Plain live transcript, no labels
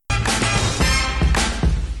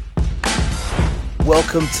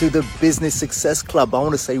welcome to the Business Success Club. I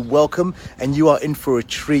want to say welcome, and you are in for a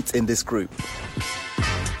treat in this group.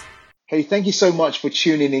 Hey, thank you so much for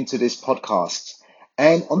tuning into this podcast.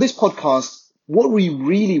 And on this podcast, what we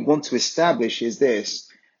really want to establish is this: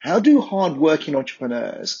 how do hardworking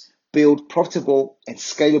entrepreneurs build profitable and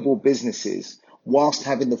scalable businesses whilst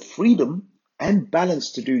having the freedom and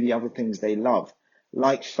balance to do the other things they love,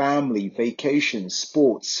 like family, vacations,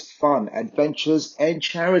 sports, fun, adventures, and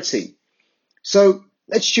charity? So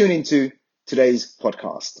let's tune into today's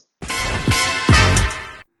podcast.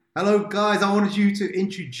 Hello, guys. I wanted to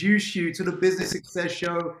introduce you to the Business Success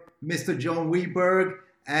Show, Mr. John Weberg.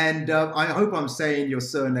 And I hope I'm saying your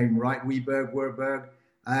surname right, Weberg.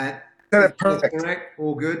 Perfect. Correct.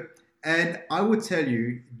 All good. And I would tell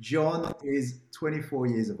you, John is 24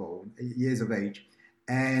 years of age,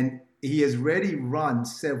 and he has already run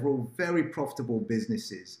several very profitable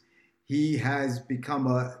businesses. He has become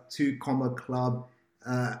a 2 Comma Club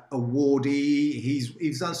awardee.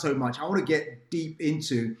 He's done so much. I want to get deep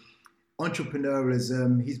into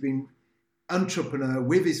entrepreneurialism. He's been entrepreneur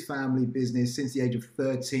with his family business since the age of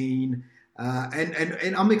 13.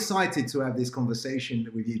 And I'm excited to have this conversation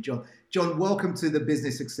with you, John. John, welcome to the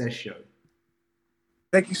Business Success Show.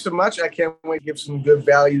 Thank you so much. I can't wait to give some good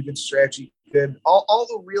value, good strategy, all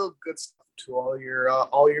the real good stuff to all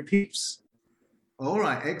your peeps. All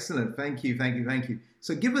right, excellent. Thank you.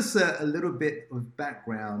 So give us a little bit of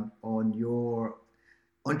background on your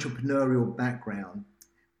entrepreneurial background.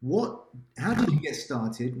 How did you get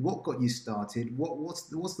started? What got you started?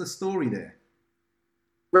 What's the story there?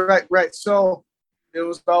 Right. So it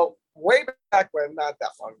was about way back when, not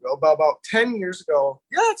that long ago, about 10 years ago.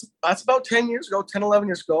 Yeah, that's about 10 years ago, 10, 11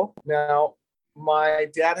 years ago. Now, my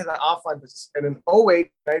dad had an offline business, and in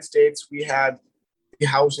 2008, United States, we had the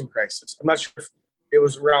housing crisis. I'm not sure if it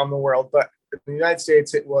was around the world, but in the United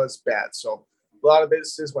States, it was bad. So a lot of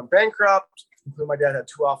businesses went bankrupt. My dad had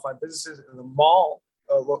 2 offline businesses in the mall,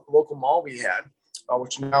 local mall we had,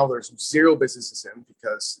 which now there's 0 businesses in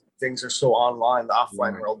because things are so online. The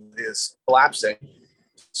offline world is collapsing.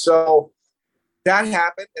 So that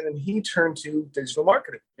happened, and then he turned to digital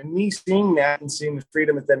marketing. And me seeing that and seeing the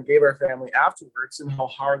freedom it then gave our family afterwards, and how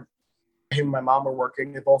hard him and my mom were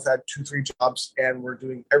working. They both had 2-3 jobs, and were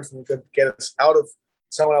doing everything we could to get us out of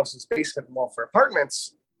someone else's basement and welfare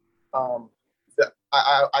apartments.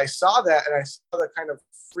 I saw that, and I saw the kind of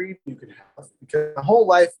freedom you could have, because my whole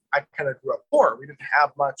life I kind of grew up poor. We didn't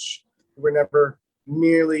have much. We were never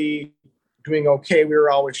merely doing okay. We were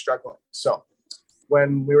always struggling. So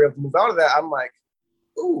when we were able to move out of that, I'm like,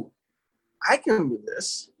 ooh, I can do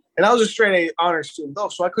this. And I was a straight A honor student though,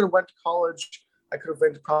 so I could have went to college. I could have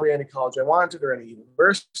went to probably any college I wanted or any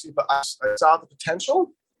university, but I saw the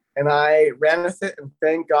potential and I ran with it, and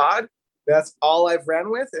thank God that's all I've ran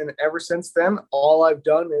with. And ever since then, all I've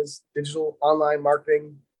done is digital online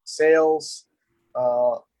marketing, sales,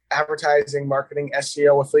 advertising, marketing,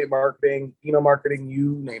 SEO, affiliate marketing, email marketing,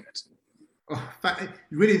 you name it. Oh,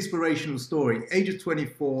 really inspirational story. Age of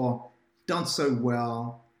 24, done so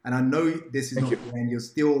well. And I know this is not the end. You're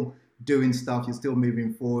still doing stuff. You're still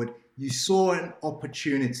moving forward. You saw an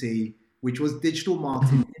opportunity, which was digital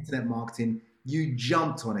marketing, internet marketing. You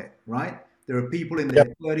jumped on it, right? There are people in their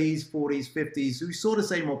 30s, 40s, 50s who saw the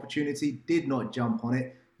same opportunity, did not jump on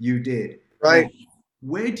it. You did. Right. Now,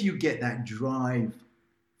 where do you get that drive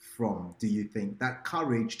from, do you think? That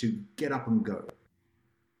courage to get up and go?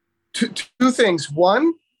 Two things.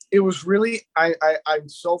 One, it was really, I'm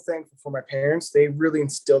so thankful for my parents. They really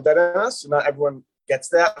instilled that in us. Not everyone gets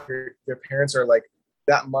that. Their parents are like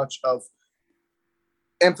that much of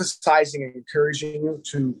emphasizing and encouraging you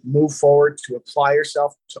to move forward, to apply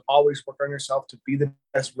yourself, to always work on yourself, to be the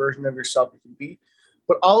best version of yourself you can be.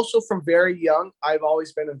 But also from very young, I've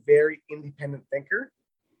always been a very independent thinker.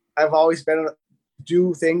 I've always been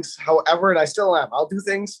do things however, and I still am. I'll do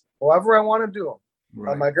things however I want to do them.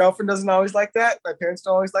 Right. My girlfriend doesn't always like that. My parents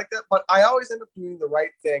don't always like that. But I always end up doing the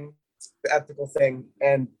right thing, the ethical thing,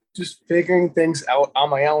 and just figuring things out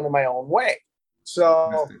on my own in my own way.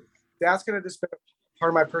 So that's going to just be part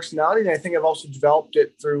of my personality. And I think I've also developed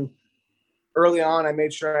it through early on. I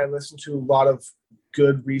made sure I listened to a lot of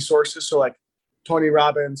good resources. So like Tony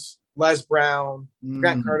Robbins, Les Brown,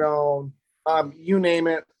 Grant Cardone, you name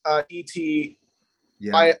it, E.T.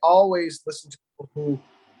 Yeah. I always listened to people who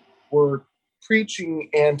were preaching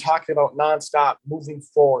and talking about nonstop, moving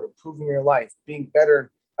forward, improving your life, being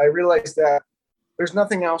better. I realized that there's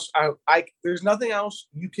nothing else. There's nothing else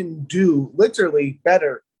you can do literally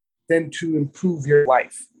better than to improve your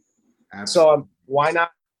life. Absolutely. So why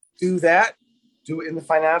not do that? Do it in the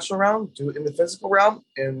financial realm, do it in the physical realm,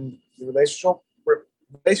 in the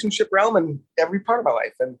relationship realm and every part of my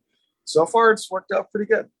life. And so far, it's worked out pretty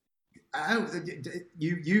good.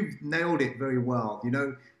 You've nailed it very well.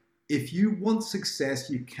 If you want success,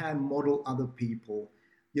 you can model other people.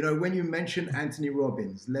 When you mention Anthony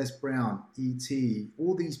Robbins, Les Brown, E.T.,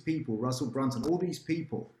 all these people, Russell Brunson, all these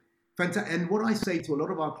people, fantastic. And what I say to a lot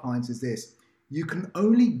of our clients is this: you can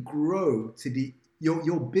only grow to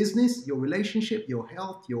your business, your relationship, your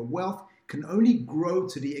health, your wealth can only grow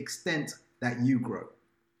to the extent that you grow.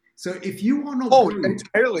 So if you are not growing,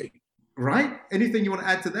 entirely. Right? Anything you want to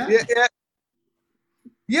add to that?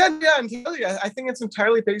 Yeah, entirely. I think it's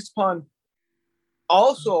entirely based upon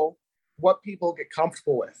also what people get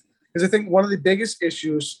comfortable with. Because I think one of the biggest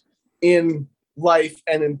issues in life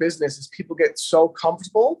and in business is people get so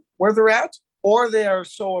comfortable where they're at, or they are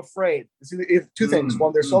so afraid. It's either two things.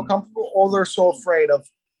 One, they're so comfortable, or they're so afraid of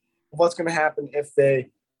what's going to happen if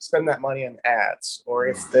they spend that money on ads, or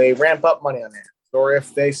if they ramp up money on ads, or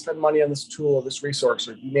if they spend money on this tool or this resource,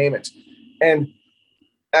 or you name it. And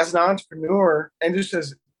as an entrepreneur, and just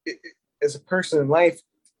as a person in life,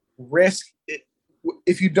 risk,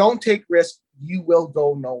 if you don't take risk, you will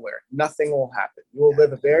go nowhere. Nothing will happen. You will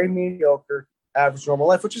live a very mediocre, average, normal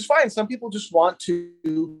life, which is fine. Some people just want to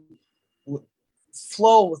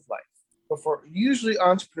flow with life. But for usually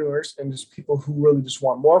entrepreneurs and just people who really just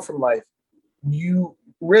want more from life,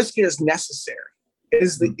 risk is necessary. It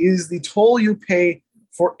is the toll you pay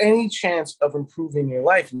for any chance of improving your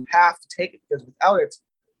life. You have to take it, because without it,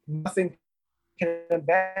 nothing can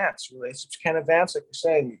advance. Relationships can't advance, like you're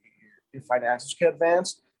saying. Your finances can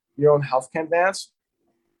advance. Your own health can advance.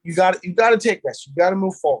 You got to take risks. You got to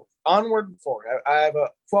move forward, onward and forward. I have a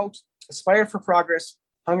quote: "Aspire for progress,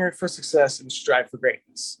 hunger for success, and strive for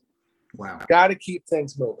greatness." Wow! Got to keep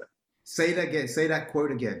things moving. Say that again. Say that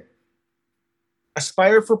quote again.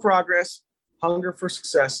 Aspire for progress, hunger for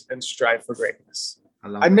success, and strive for greatness.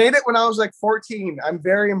 I made it when I was like 14. I'm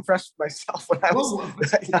very impressed with myself when I was.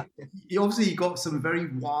 You obviously got a very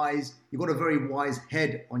wise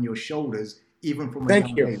head on your shoulders, even from a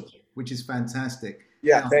young age, which is fantastic.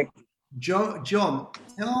 Yeah, thank you. John,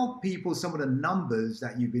 tell people some of the numbers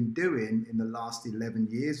that you've been doing in the last 11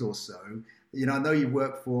 years or so. I know you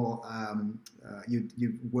work for,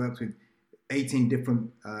 you've worked with 18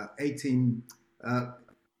 different,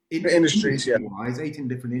 industries, 18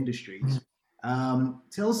 different industries.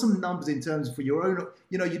 Tell some numbers in terms for your own.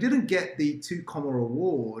 You didn't get the 2 Comma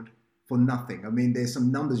award for nothing. I mean, there's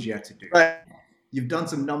some numbers you had to do. Right. You've done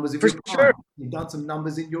some numbers in You've done some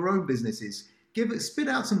numbers in your own businesses. Spit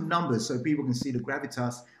out some numbers so people can see the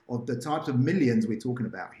gravitas of the types of millions we're talking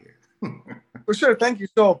about here. For sure. Thank you.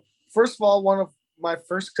 So first of all, one of my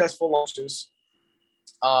first successful launches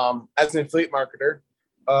as an affiliate marketer,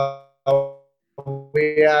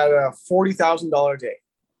 we had a $40,000 day.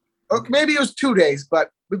 Okay, maybe it was 2 days,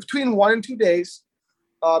 but between 1 and 2 days,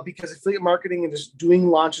 because affiliate marketing and just doing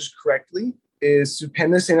launches correctly is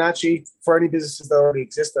stupendous. And actually, for any businesses that already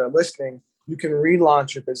exist that are listening, you can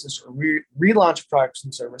relaunch your business or relaunch products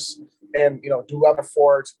and service, and do web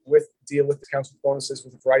for it, deal with discounts, with bonuses,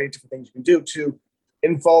 with a variety of different things you can do to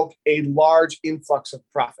invoke a large influx of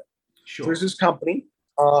profit. Sure. So there's this company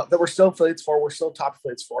that we're still affiliates for, we're still top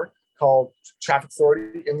affiliates for, called Traffic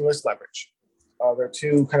Authority and List Leverage. They're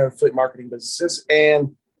 2 kind of affiliate marketing businesses,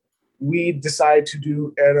 and we decided to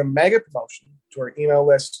do a mega promotion to our email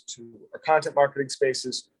list, to our content marketing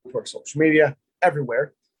spaces, to our social media,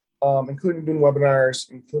 everywhere, including doing webinars,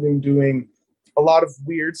 including doing a lot of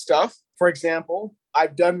weird stuff. For example,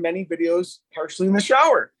 I've done many videos partially in the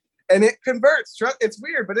shower, and it converts. It's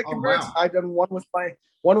weird, but it converts. Wow. I've done one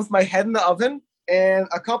with my head in the oven, and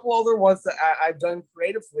a couple other ones that I've done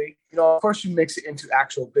creatively. Of course, you mix it into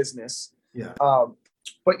actual business. Yeah.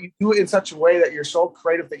 But you do it in such a way that you're so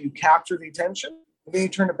creative that you capture the attention, and then you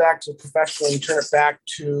turn it back to professional, and you turn it back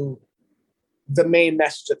to the main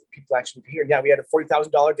message that the people actually hear. Yeah, we had a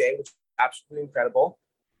 $40,000 day, which was absolutely incredible.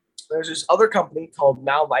 There's this other company called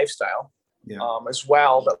Now Lifestyle, as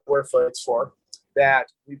well, that we're affiliates for, that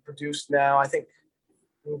we produce now, I think,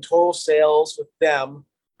 in total sales with them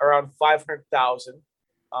around 500,000.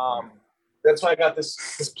 That's why I got this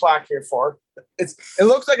plaque here for. It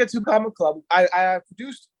looks like a 2 Comma club. I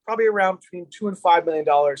produced probably around between $2 and $5 million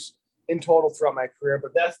in total throughout my career,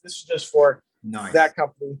 but this is just for that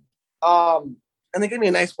company. And they gave me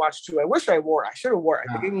a nice watch too. I wish I wore it. I should have wore it.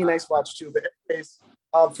 They gave me a nice watch too. But anyways,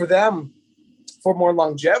 for them, for more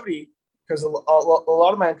longevity, because a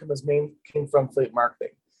lot of my income came from affiliate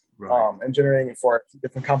marketing, and generating it for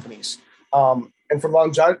different companies. And for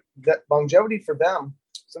longevity for them,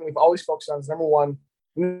 something we've always focused on is, number one,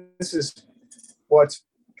 this is what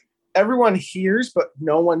everyone hears, but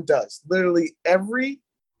no one does. Literally every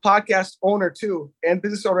podcast owner too, and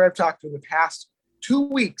business owner I've talked to in the past 2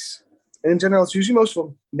 weeks, and in general, it's usually most of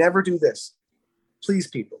them, never do this. Please,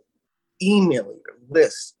 people, email your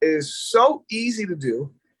list. It is so easy to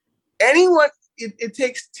do. Anyone, it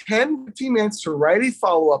takes 10, 15 minutes to write a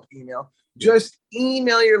follow-up email. Just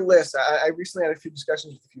email your list. I recently had a few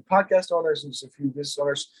discussions with a few podcast owners and just a few business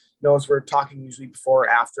owners. Knows we're talking usually before or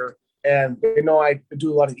after. And they know I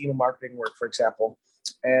do a lot of email marketing work, for example.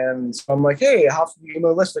 And so I'm like, hey, how often do you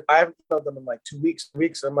email list? Like, I haven't emailed them in like 2 weeks.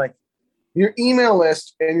 I'm like, your email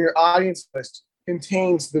list and your audience list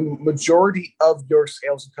contains the majority of your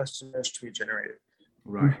sales and customers to be generated.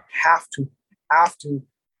 Right. You have to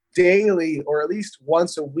daily or at least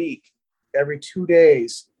once a week, every 2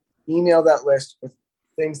 days, email that list with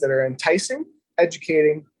things that are enticing,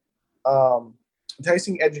 educating,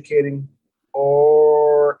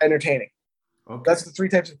 or entertaining. Okay. That's the 3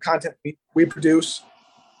 types of content we produce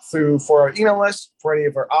for our email list, for any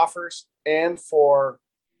of our offers, and for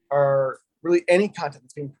our really any content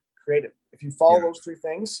that's being created. If you follow those 3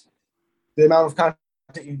 things, the amount of content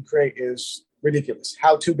you can create is ridiculous.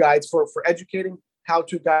 How-to guides for educating,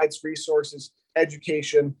 how-to guides, resources,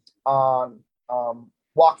 education on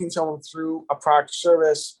walking someone through a product or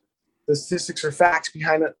service, the statistics or facts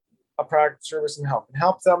behind a product or service, and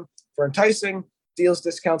help them. For enticing, deals,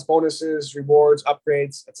 discounts, bonuses, rewards,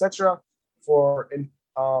 upgrades, etc.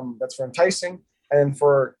 That's for enticing. And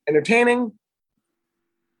for entertaining,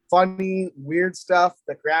 funny, weird stuff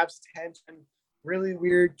that grabs attention, really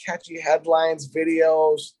weird, catchy headlines,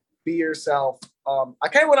 videos, be yourself. I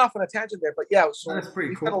kind of went off on a tangent there, but yeah, so that's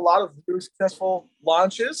pretty cool. Had a lot of really successful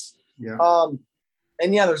launches. Yeah.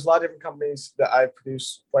 And yeah, there's a lot of different companies that I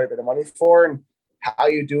produce quite a bit of money for. And how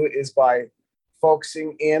you do it is by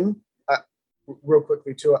focusing in, real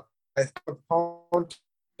quickly too,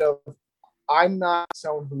 I'm not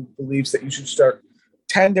someone who believes that you should start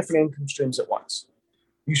 10 different income streams at once.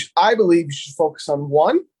 I believe you should focus on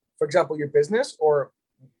one, for example, your business or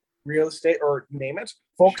real estate or name it.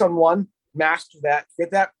 Focus on one, master that, get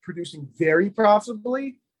that producing very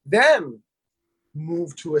profitably, then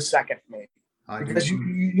move to a second maybe. Because you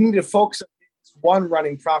need to focus on one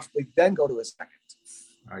running profitably, then go to a second.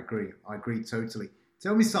 I agree totally.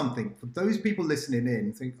 Tell me something. For those people listening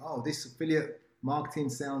in, think, oh, this affiliate marketing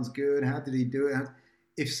sounds good. How did he do it?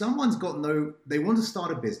 If someone's they want to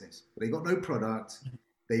start a business, but they got no product,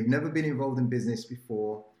 they've never been involved in business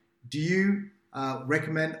before, do you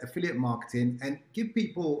recommend affiliate marketing and give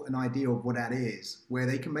people an idea of what that is, where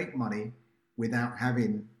they can make money without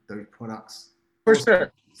having those products? For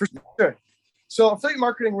sure. So affiliate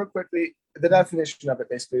marketing, real quickly, the definition of it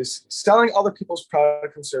basically is selling other people's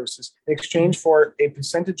products and services in exchange for a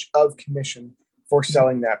percentage of commission for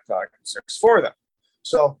selling that product and service for them.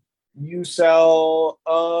 So you sell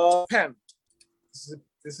a pen. This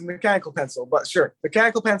is a mechanical pencil, but sure,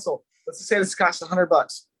 mechanical pencil. Let's just say this costs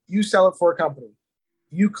 $100. You sell it for a company.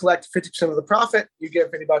 You collect 50% of the profit. You get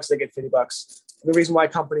 $50. They get $50. And the reason why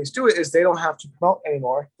companies do it is they don't have to promote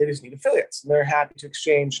anymore. They just need affiliates, and they're happy to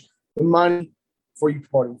exchange the money for you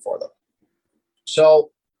promoting for them.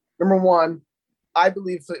 So, number one, I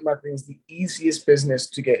believe affiliate marketing is the easiest business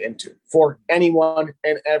to get into for anyone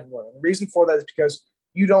and everyone. And the reason for that is because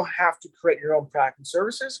you don't have to create your own product and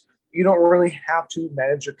services. You don't really have to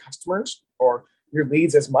manage your customers or your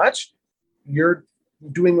leads as much. You're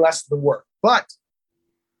doing less of the work. But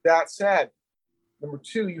that said, number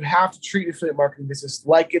two, you have to treat affiliate marketing business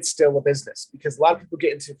like it's still a business, because a lot of people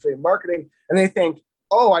get into affiliate marketing and they think,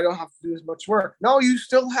 oh, I don't have to do as much work. No, you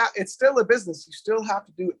still have, it's still a business. You still have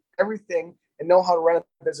to do everything and know how to run a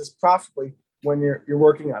business profitably when you're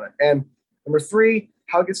working on it. And number three,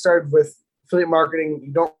 how to get started with affiliate marketing.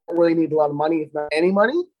 You don't really need a lot of money, if not any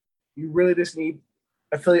money. You really just need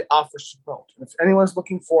affiliate offers to promote. And if anyone's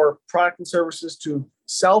looking for product and services to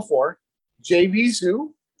sell for, JVZoo,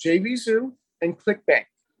 and ClickBank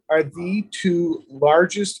are the two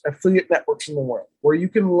largest affiliate networks in the world, where you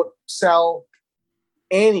can sell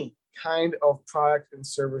any kind of product and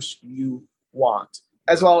service you want.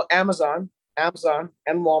 As well, Amazon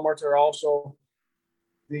and Walmart are also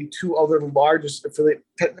the two other largest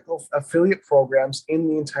technical affiliate programs in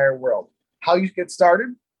the entire world. How you get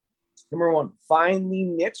started? Number one, find the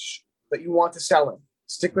niche that you want to sell in.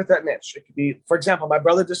 Stick with that niche. It could be, for example, my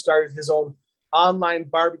brother just started his own online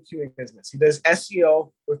barbecuing business. He does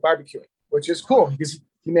SEO with barbecuing, which is cool because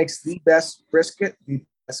he makes the best brisket, the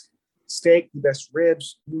best steak, the best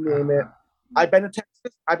ribs, you name it. I've been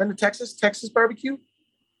to Texas. Texas barbecue,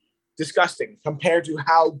 disgusting compared to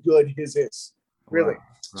how good his is. Really.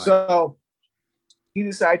 Right. So he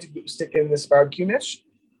decided to stick in this barbecue niche.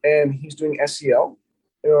 and he's doing SEO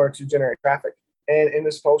in order to generate traffic. And in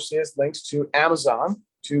this post, he has links to Amazon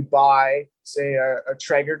to buy, say, a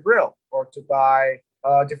Traeger grill or to buy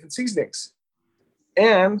different seasonings.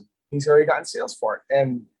 And he's already gotten sales for it.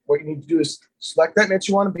 And what you need to do is select that niche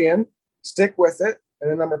you want to be in, stick with it. And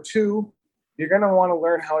then number two, you're going to want to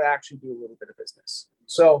learn how to actually do a little bit of business.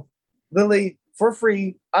 So literally for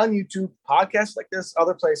free on YouTube, podcasts like this,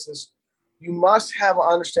 other places, you must have an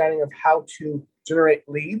understanding of how to generate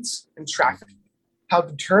leads and traffic, how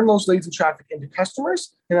to turn those leads and traffic into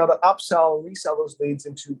customers, and how to upsell and resell those leads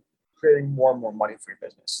into creating more and more money for your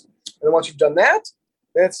business. And then once you've done that,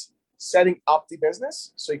 that's setting up the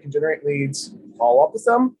business so you can generate leads, follow up with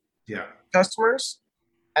them, customers,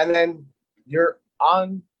 and then you're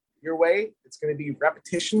on your way. It's going to be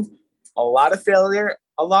repetition, a lot of failure,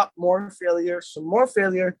 a lot more failure, some more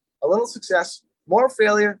failure, a little success, more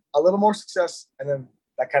failure, a little more success, and then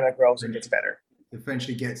that kind of grows and gets better.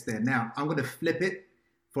 Eventually gets there. Now, I'm going to flip it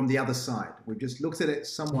from the other side. We've just looked at it.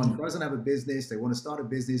 Someone doesn't have a business. They want to start a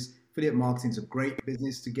business. Affiliate marketing is a great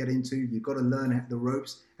business to get into. You've got to learn the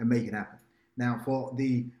ropes and make it happen. Now, for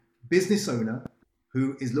the business owner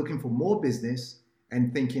who is looking for more business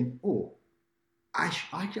and thinking, oh, I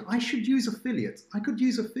should use affiliates. I could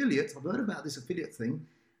use affiliates. I've heard about this affiliate thing.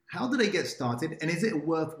 How do they get started? And is it a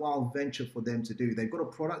worthwhile venture for them to do? They've got a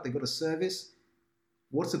product, they've got a service.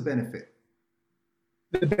 What's the benefit?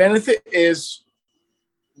 The benefit is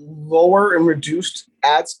lower and reduced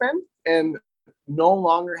ad spend and no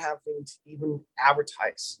longer having to even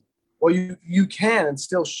advertise. Well, you can and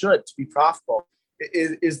still should to be profitable.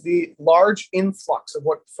 Is the large influx of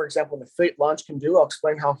what, for example, an affiliate launch can do. I'll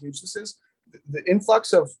explain how huge this is. The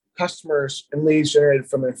influx of customers and leads generated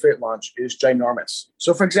from an affiliate launch is ginormous.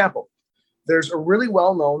 So, for example, there's a really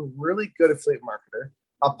well-known, really good affiliate marketer,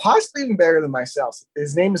 possibly even better than myself.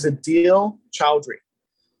 His name is Adil Chowdhury.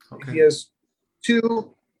 Okay. He has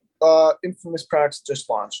two infamous products just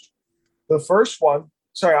launched. The first one,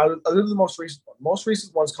 I'll do the most recent one. Most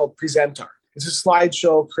recent one is called Presentar. It's a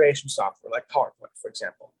slideshow creation software, like PowerPoint, for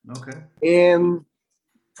example. Okay. In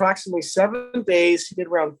approximately 7 days, he did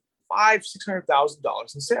around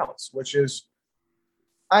 $600,000 in sales, which is,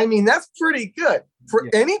 that's pretty good for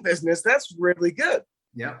any business. That's really good.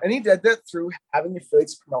 Yeah. And he did that through having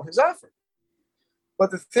affiliates promote his offer.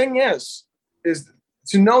 But the thing is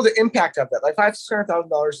to know the impact of that, like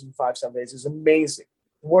 $600,000 in 5-7 days is amazing.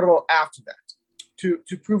 What about after that?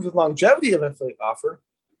 To prove the longevity of an affiliate offer,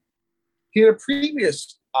 he had a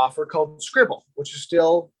previous offer called Scribble, which is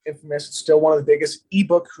still infamous. It's still one of the biggest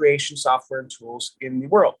ebook creation software and tools in the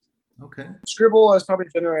world. Okay. Scribble has probably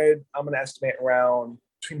generated, I'm going to estimate, around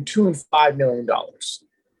between $2 and $5 million.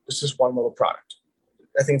 This is one little product.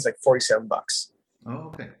 I think it's like $47. Oh,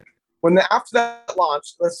 okay. After that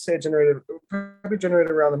launch, let's say it probably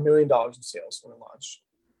generated around $1 million in sales when it launched.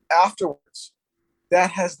 Afterwards,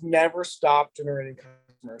 that has never stopped generating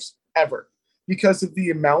customers ever because of the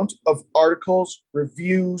amount of articles,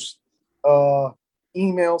 reviews,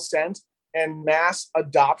 emails sent, and mass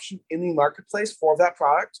adoption in the marketplace for that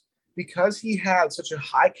product. Because he had such a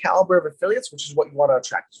high caliber of affiliates, which is what you want to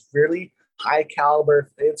attract, really high caliber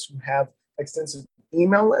affiliates who have extensive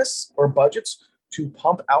email lists or budgets to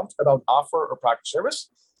pump out about offer or product service,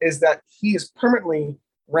 is that he is permanently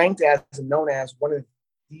ranked as and known as one of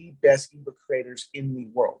the best ebook creators in the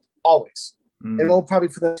world, always. And it will probably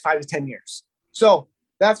for the next 5 to 10 years. So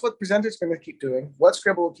that's what Presenter is going to keep doing, what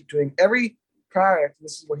Scribble will keep doing. Every product,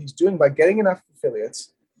 this is what he's doing by getting enough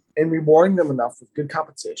affiliates and rewarding them enough with good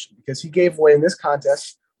compensation, because he gave away in this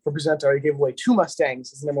contest for Presenter, he gave away 2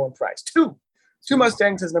 Mustangs as the number one prize. Two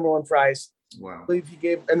Mustangs as number one prize. Wow. I believe he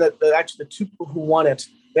gave, and actually the 2 people who won it,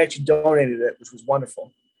 they actually donated it, which was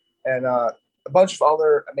wonderful. And a bunch of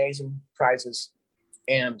other amazing prizes.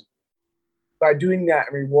 And by doing that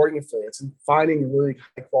and rewarding affiliates and finding really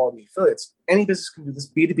high quality affiliates, any business can do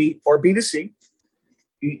this, B2B or B2C.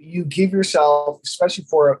 You give yourself, especially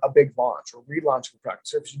for a big launch or relaunch of a product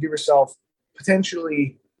service, you give yourself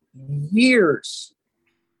potentially years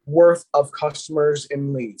worth of customers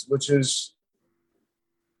and leads, which is,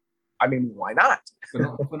 why not?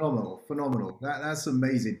 Phenomenal. That's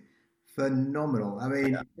amazing. Phenomenal.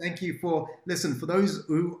 Thank you for those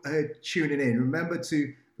who are tuning in, remember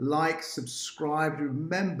to like, subscribe,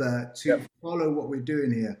 remember to follow what we're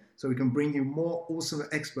doing here so we can bring you more awesome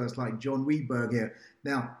experts like John Weberg here.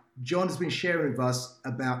 Now, John has been sharing with us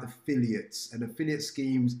about affiliates and affiliate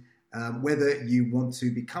schemes, whether you want to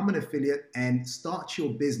become an affiliate and start your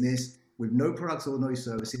business with no products or no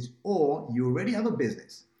services, or you already have a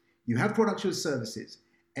business, you have products or services,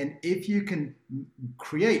 and if you can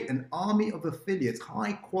create an army of affiliates,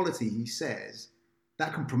 high quality, he says,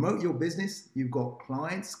 that can promote your business. You've got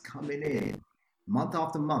clients coming in month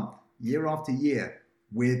after month, year after year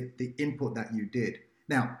with the input that you did.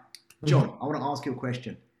 Now, John, I want to ask you a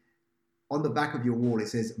question. On the back of your wall, it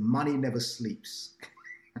says, money never sleeps.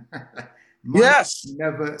 Money Yes,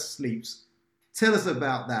 never sleeps. Tell us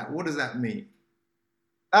about that. What does that mean?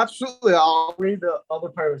 absolutely. I'll read the other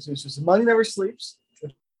part of it. It says, money never sleeps,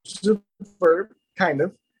 which is a verb, kind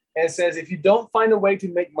of. And it says, if you don't find a way to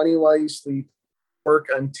make money while you sleep, work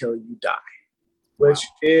until you die, which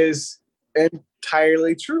is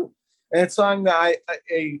entirely true. And it's something that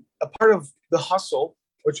a part of the hustle,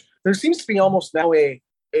 which there seems to be almost now a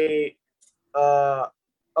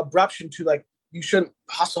abruption to, like, you shouldn't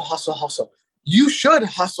hustle. You should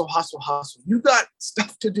hustle. You got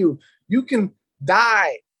stuff to do. You can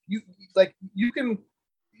die. You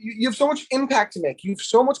have so much impact to make. You have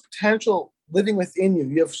so much potential living within you.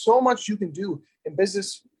 You have so much you can do in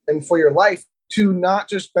business and for your life to not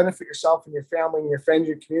just benefit yourself and your family and your friends,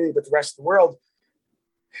 your community, but the rest of the world.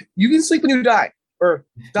 You can sleep when you die, or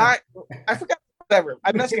die. I forgot, whatever.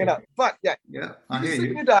 I'm messing it up. But yeah, I you can hear sleep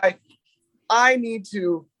you. when you die. I need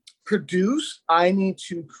to produce. I need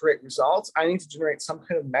to create results. I need to generate some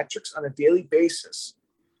kind of metrics on a daily basis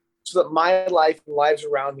so that my life and lives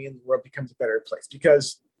around me in the world becomes a better place.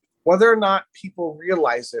 Because whether or not people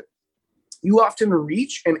realize it, you often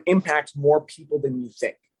reach and impact more people than you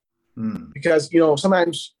think. Because,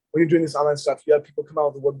 sometimes when you're doing this online stuff, you have people come out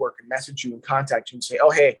of the woodwork and message you and contact you and say, oh,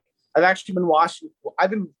 hey, I've been watching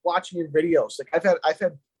your videos. Like I've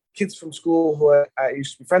had kids from school who I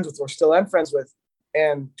used to be friends with or still am friends with.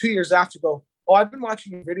 And 2 years after go, oh, I've been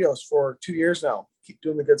watching your videos for 2 years now. Keep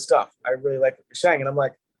doing the good stuff. I really like what you're saying. And I'm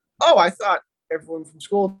like, oh, I thought everyone from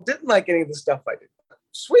school didn't like any of the stuff I did.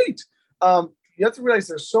 Sweet. You have to realize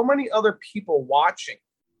there's so many other people watching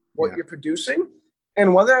what you're producing,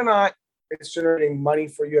 and whether or not it's generating money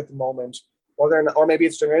for you at the moment, or maybe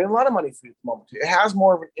it's generating a lot of money for you at the moment, it has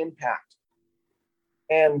more of an impact.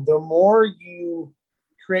 And the more you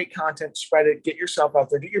create content, spread it, get yourself out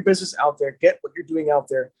there, get your business out there, get what you're doing out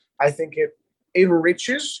there, I think it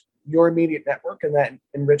enriches your immediate network, and that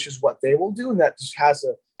enriches what they will do, and that just has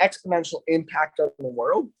an exponential impact on the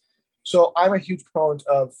world. So I'm a huge proponent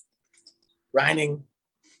of grinding,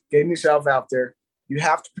 getting yourself out there. You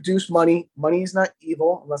have to produce money. Money is not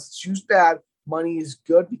evil unless it's used bad. Money is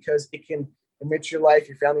good because it can enrich your life,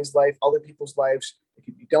 your family's life, other people's lives. It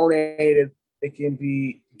can be donated. It can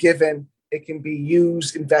be given. It can be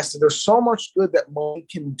used, invested. There's so much good that money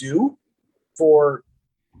can do for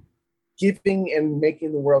giving and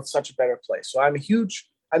making the world such a better place. So I'm a huge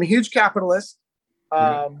capitalist,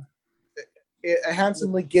 a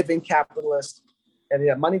handsomely giving capitalist,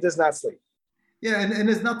 and money does not sleep. Yeah, and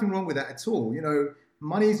there's nothing wrong with that at all.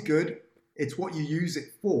 Money is good. It's what you use it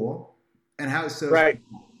for and how it serves. Right.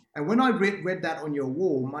 And when I read that on your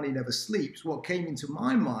wall, money never sleeps, what came into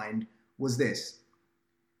my mind was this.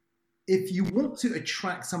 If you want to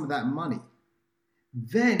attract some of that money,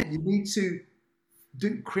 then you need to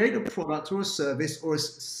create a product or a service or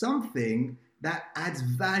something that adds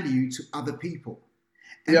value to other people.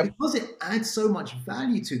 And because it adds so much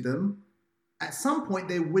value to them, at some point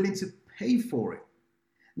they're willing to pay for it.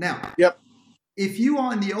 Now, if you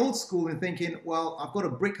are in the old school and thinking, well, I've got a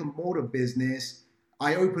brick and mortar business,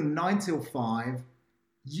 I open 9 till 5,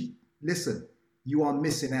 listen, you are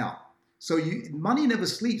missing out. So money never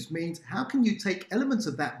sleeps means how can you take elements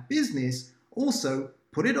of that business, also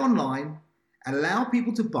put it online, allow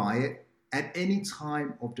people to buy it at any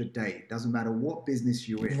time of the day. It doesn't matter what business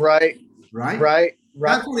you're in. Right.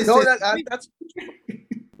 That's what it says.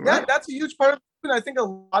 That's a huge part of it. I think a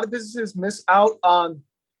lot of businesses miss out on,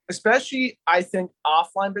 especially I think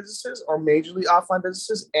offline businesses or majorly offline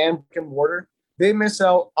businesses and brick and mortar, they miss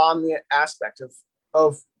out on the aspect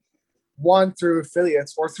of one, through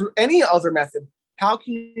affiliates or through any other method. How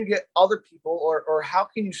can you get other people or how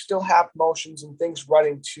can you still have promotions and things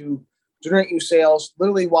running to generate you sales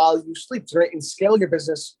literally while you sleep, generate and scale your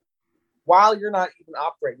business while you're not even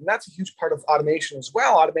operating? And that's a huge part of automation as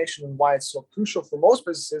well. Automation, and why it's so crucial for most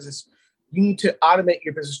businesses, is you need to automate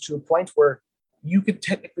your business to a point where you could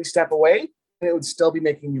technically step away and it would still be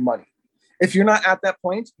making you money. If you're not at that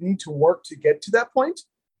point, you need to work to get to that point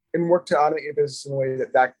and work to automate your business in a way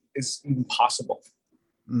that is even possible.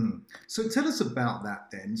 So tell us about that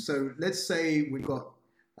then. So let's say we've got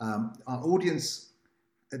our audience,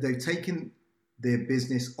 they've taken their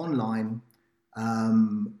business online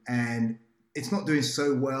and it's not doing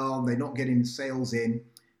so well, they're not getting sales in.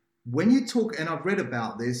 When you talk, and I've read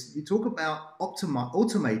about this, you talk about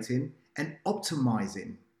automating and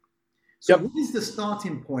optimizing. So what is the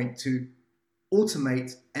starting point to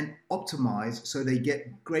automate and optimize so they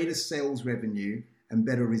get greater sales revenue and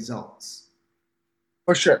better results?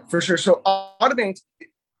 For sure, for sure. So automate,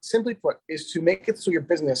 simply put, is to make it so your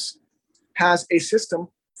business has a system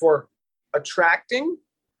for attracting,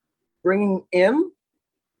 bringing in,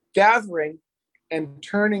 gathering, and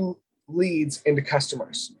turning leads into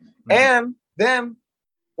customers. Mm-hmm. And then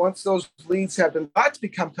once those leads have been bought to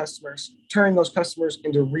become customers, turning those customers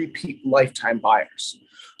into repeat lifetime buyers.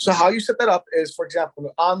 So how you set that up is, for example, in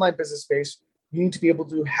an online business space, you need to be able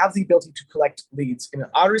to have the ability to collect leads in an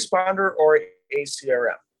autoresponder or a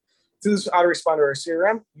CRM. Through this autoresponder or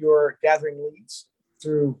CRM, you're gathering leads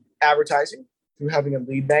through advertising, through having a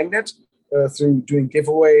lead magnet, through doing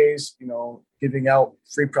giveaways, giving out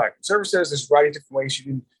free product and services. There's a variety of different ways you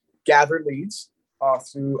can gather leads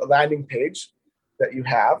through a landing page that you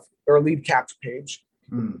have, or a lead capture page.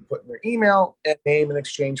 Put in their email and name in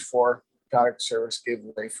exchange for product, service,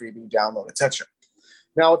 giveaway, freebie, download, etc.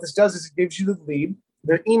 Now, what this does is it gives you the lead,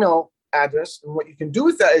 their email address, and what you can do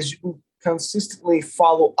with that is you can consistently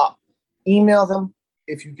follow up. Email them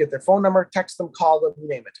if you get their phone number, text them, call them, you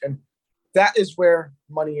name it. And that is where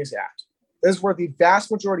money is at. This is where the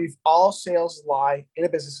vast majority of all sales lie in a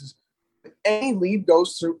business. Is any lead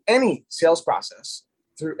goes through any sales process,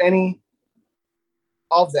 through any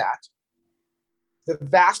of that, the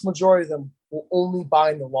vast majority of them will only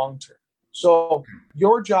buy in the long term. So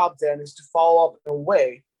your job then is to follow up in a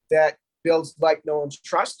way that builds like no one's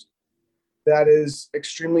trust, that is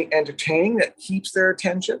extremely entertaining, that keeps their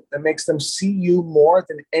attention, that makes them see you more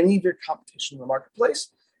than any of your competition in the marketplace,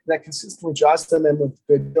 and that consistently draws them in with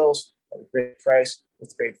good deals at a great price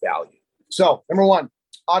with great value. So number one,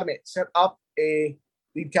 automate. Set up a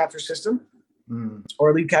lead capture system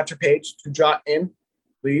or a lead capture page to draw in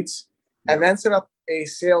leads, and then set up a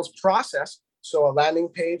sales process. So a landing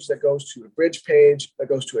page that goes to a bridge page, that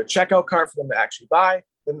goes to a checkout cart for them to actually buy,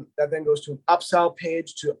 that then goes to an upsell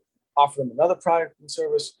page to offer them another product and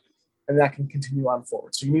service, and that can continue on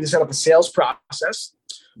forward. So you need to set up a sales process.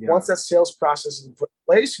 Yeah. Once that sales process is put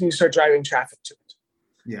in place, you need to start driving traffic to it.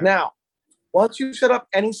 Yeah. Now, once you set up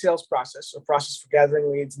any sales process, or process for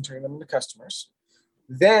gathering leads and turning them into customers,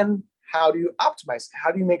 then how do you optimize it?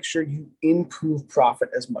 How do you make sure you improve profit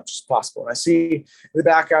as much as possible? And I see in the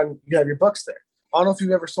background, you have your books there. I don't know if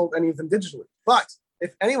you've ever sold any of them digitally, but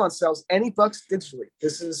if anyone sells any books digitally,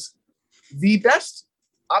 this is the best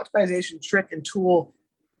optimization trick and tool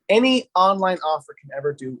any online offer can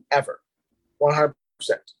ever do, ever. 100%.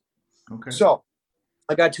 Okay. So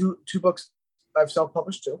I got two books I've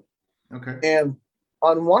self-published too. Okay. And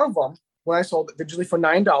on one of them, when I sold it digitally for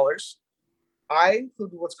 $9, I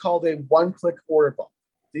included what's called a one-click order bump.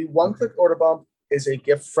 The one-click order bump is a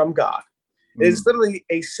gift from God. It is literally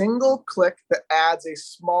a single click that adds a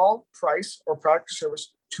small price or product or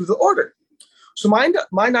service to the order. So my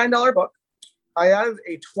 $9 book, I added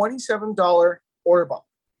a $27 order bump.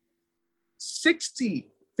 50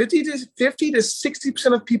 to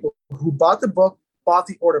 60% of people who bought the book bought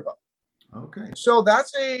the order bump. Okay. So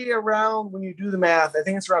that's around, when you do the math, I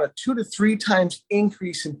think it's around a 2 to 3 times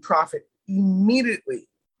increase in profit immediately,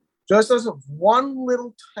 just as of one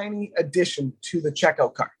little tiny addition to the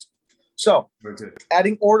checkout cart. So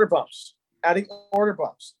adding order bumps, adding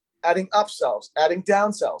upsells, adding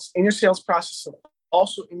downsells in your sales process, and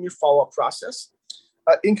also in your follow-up process,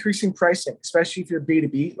 increasing pricing, especially if you're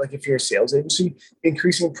B2B, like if you're a sales agency,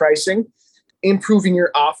 increasing pricing, improving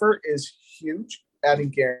your offer is huge.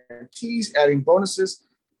 Adding guarantees, adding bonuses,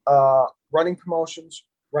 running promotions,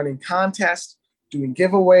 running contests, doing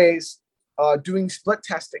giveaways, doing split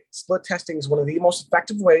testing. Split testing is one of the most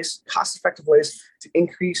cost-effective ways to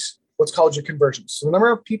increase what's called your conversions. So the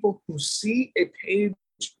number of people who see a page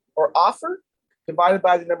or offer divided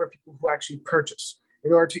by the number of people who actually purchase.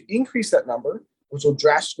 In order to increase that number, which will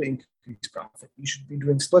drastically increase profit, you should be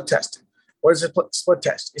doing split testing. What is a split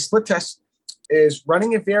test? A split test is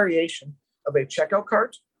running a variation of a checkout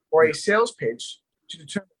cart or a sales page to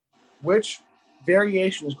determine which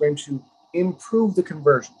variation is going to improve the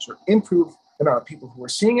conversions or improve the amount of people who are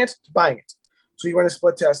seeing it to buying it. So you run a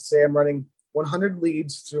split test, say I'm running 100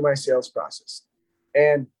 leads through my sales process,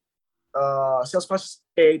 and sales process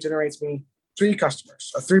A generates me 3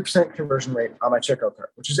 customers, a 3% conversion rate on my checkout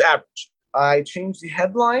cart, which is average. I change the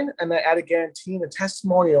headline and I add a guarantee and a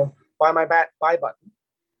testimonial by my buy button.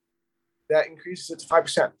 That increases it to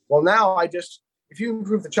 5%. Well, now if you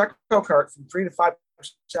improve the checkout cart from 3 to 5%,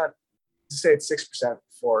 to say it's 6%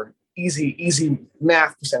 for easy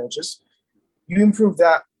math percentages, you improve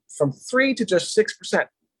that from 3 to just 6%.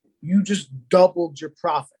 You just doubled your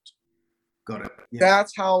profit. Got it. Yeah.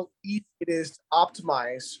 That's how easy it is to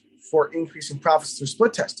optimize for increasing profits through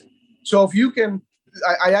split testing. So if you can,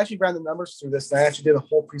 I actually ran the numbers through this, and I actually did a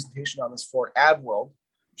whole presentation on this for AdWorld,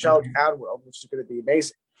 shout out to AdWorld, which is going to be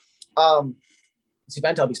amazing. This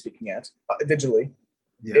event I'll be speaking at digitally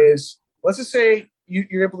is, let's just say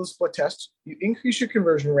you're able to split test. You increase your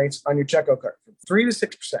conversion rates on your checkout cart from 3 to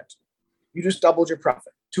 6%. You just doubled your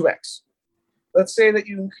profit, 2x. Let's say that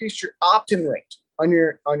you increased your opt-in rate on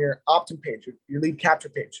your opt-in page, your lead capture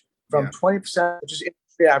page, from 20%, which is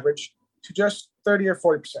industry average, to just 30 or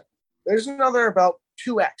 40%. There's another about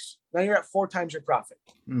 2x. Now you're at 4 times your profit.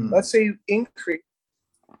 Let's say you increase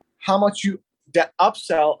how much you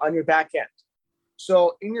upsell on your back end.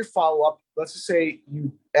 So in your follow-up, let's just say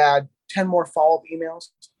you add 10 more follow-up emails,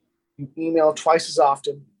 you email twice as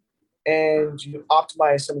often, and you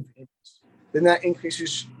optimize some of your emails. Then that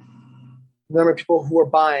increases the number of people who are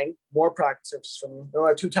buying more product services from you. They'll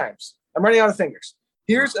have 2 times. I'm running out of fingers.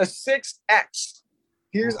 Here's a 6x.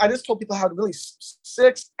 I just told people how to really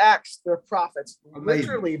 6x their profits,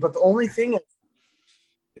 literally. But the only thing is,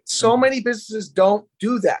 so many businesses don't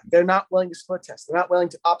do that. They're not willing to split test. They're not willing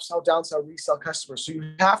to upsell, downsell, resell customers. So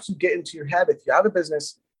you have to get into your head, if you have a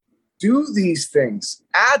business, do these things,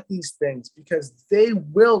 add these things, because they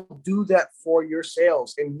will do that for your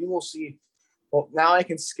sales. And you will see, well, now I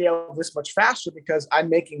can scale this much faster because I'm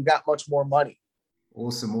making that much more money.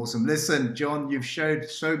 Awesome. Listen, John, you've showed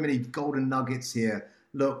so many golden nuggets here.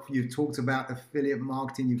 Look, you've talked about affiliate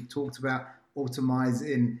marketing. You've talked about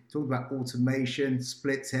optimizing, talked about automation,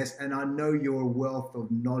 split test. And I know you're a wealth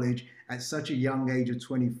of knowledge at such a young age of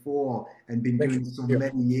 24 and been doing this for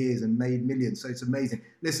many years and made millions. So it's amazing.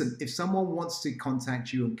 Listen, if someone wants to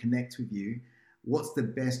contact you and connect with you, what's the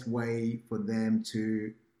best way for them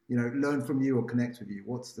to, learn from you or connect with you?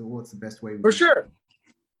 What's the best way? For sure.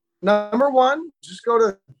 Number one, just go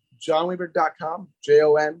to johnweberg.com,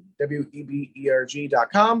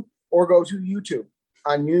 JONWEBERG.com, or go to YouTube.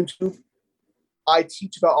 On YouTube, I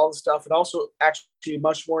teach about all the stuff, and also actually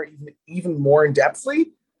much more, even more in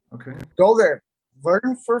depthly. Okay. Go there,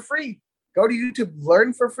 learn for free. Go to YouTube,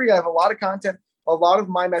 learn for free. I have a lot of content. A lot of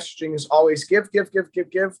my messaging is always give.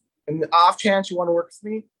 And the off chance you want to work with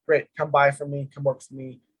me, great. Come buy from me, come work with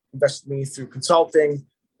me, invest in me through consulting,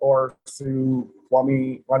 or through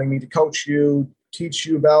wanting me to coach you, teach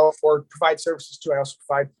you about, or provide services too. I also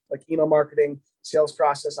provide like email marketing, sales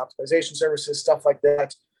process, optimization services, stuff like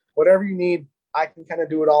that. Whatever you need, I can kind of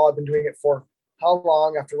do it all. I've been doing it for how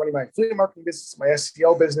long? After running my affiliate marketing business, my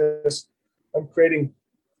SEO business, I'm creating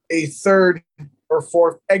a 3rd or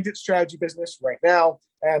 4th exit strategy business right now,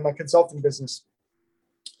 and my consulting business.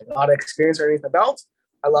 A lot of experience underneath my belt.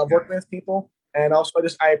 I love working with people. And also,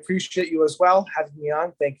 I appreciate you as well having me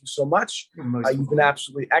on. Thank you so much. You've been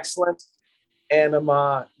absolutely excellent. And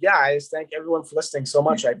I just thank everyone for listening so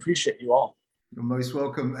much. I appreciate you all. You're most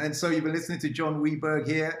welcome. And so you've been listening to John Weberg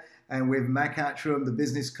here, and with Mac Attram, the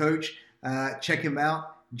business coach. Check him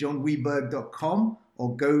out, johnweberg.com,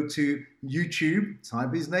 or go to YouTube,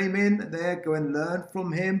 type his name in there, go and learn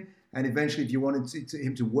from him. And eventually, if you wanted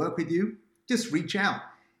him to work with you, just reach out.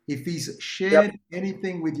 If he's shared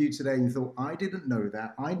anything with you today and you thought, I didn't know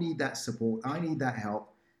that, I need that support, I need that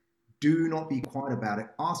help, do not be quiet about it.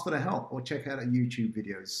 Ask for the help or check out our YouTube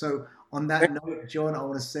videos. So on that note, John, I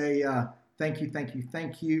want to say thank you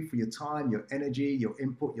for your time, your energy, your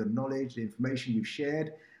input, your knowledge, the information you've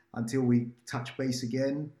shared. Until we touch base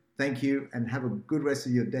again, thank you and have a good rest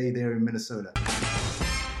of your day there in Minnesota.